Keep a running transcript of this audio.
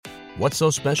What's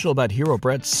so special about Hero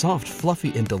Bread's soft,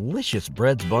 fluffy, and delicious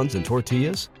breads, buns, and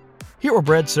tortillas? Hero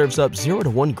Bread serves up 0 to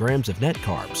 1 grams of net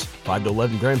carbs, 5 to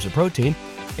 11 grams of protein,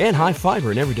 and high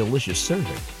fiber in every delicious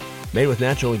serving. Made with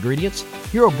natural ingredients,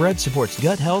 Hero Bread supports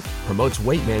gut health, promotes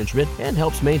weight management, and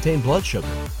helps maintain blood sugar.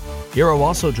 Hero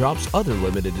also drops other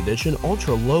limited edition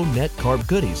ultra-low net carb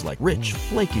goodies like rich,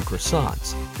 flaky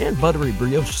croissants and buttery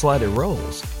brioche slider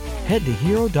rolls. Head to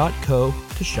hero.co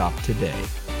to shop today.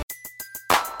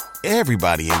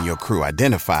 Everybody in your crew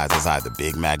identifies as either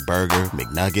Big Mac Burger,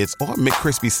 McNuggets, or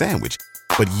McCrispy Sandwich.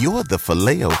 But you're the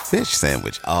Filet-O-Fish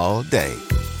Sandwich all day.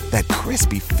 That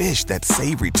crispy fish, that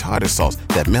savory tartar sauce,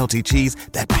 that melty cheese,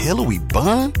 that pillowy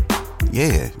bun.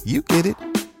 Yeah, you get it.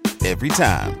 Every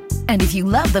time. And if you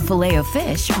love the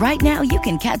Filet-O-Fish, right now you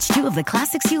can catch 2 of the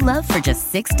classics you love for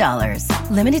just $6.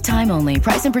 Limited time only.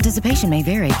 Price and participation may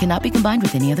vary. Cannot be combined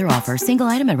with any other offer. Single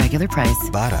item at regular price.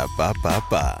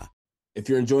 Ba-da-ba-ba-ba. If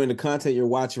you're enjoying the content you're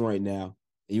watching right now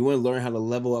and you want to learn how to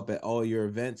level up at all your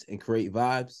events and create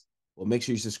vibes, well, make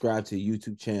sure you subscribe to the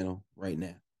YouTube channel right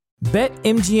now.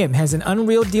 BetMGM has an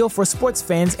unreal deal for sports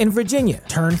fans in Virginia.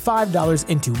 Turn $5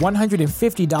 into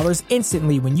 $150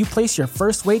 instantly when you place your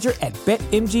first wager at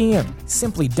BetMGM.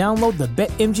 Simply download the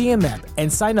BetMGM app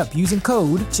and sign up using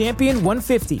code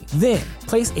Champion150. Then,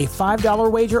 place a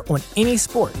 $5 wager on any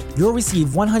sport. You'll receive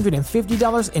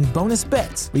 $150 in bonus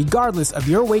bets, regardless of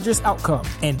your wager's outcome.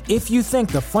 And if you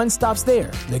think the fun stops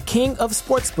there, the king of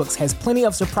sportsbooks has plenty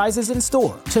of surprises in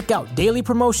store. Check out daily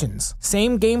promotions,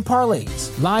 same-game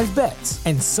parlays, live bets,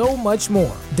 and so much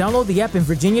more. Download the app in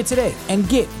Virginia today and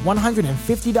get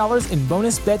 $150 in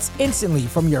bonus bets instantly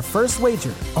from your first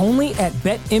wager. Only at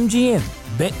BetMGM.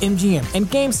 BetMGM and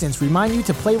GameSense remind you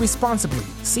to play responsibly.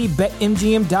 See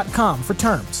BetMGM.com for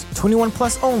terms. 21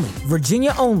 plus only.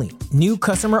 Virginia only. New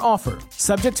customer offer.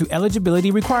 Subject to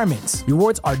eligibility requirements.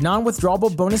 Rewards are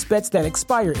non-withdrawable bonus bets that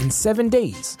expire in 7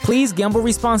 days. Please gamble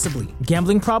responsibly.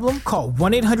 Gambling problem? Call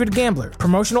 1-800-GAMBLER.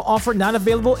 Promotional offer not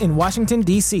available in Washington,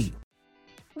 D.C.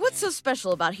 What's so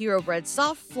special about Hero Bread's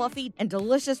soft, fluffy, and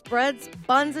delicious breads,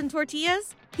 buns, and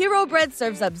tortillas? Hero Bread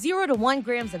serves up 0 to 1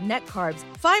 grams of net carbs,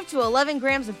 5 to 11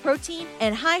 grams of protein,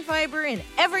 and high fiber in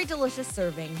every delicious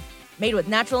serving. Made with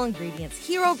natural ingredients,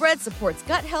 Hero Bread supports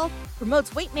gut health,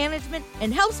 promotes weight management,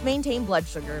 and helps maintain blood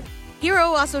sugar. Hero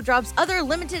also drops other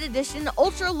limited edition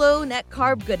ultra-low net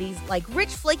carb goodies like rich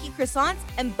flaky croissants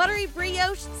and buttery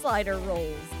brioche slider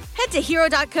rolls. Head to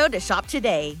hero.co to shop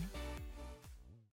today.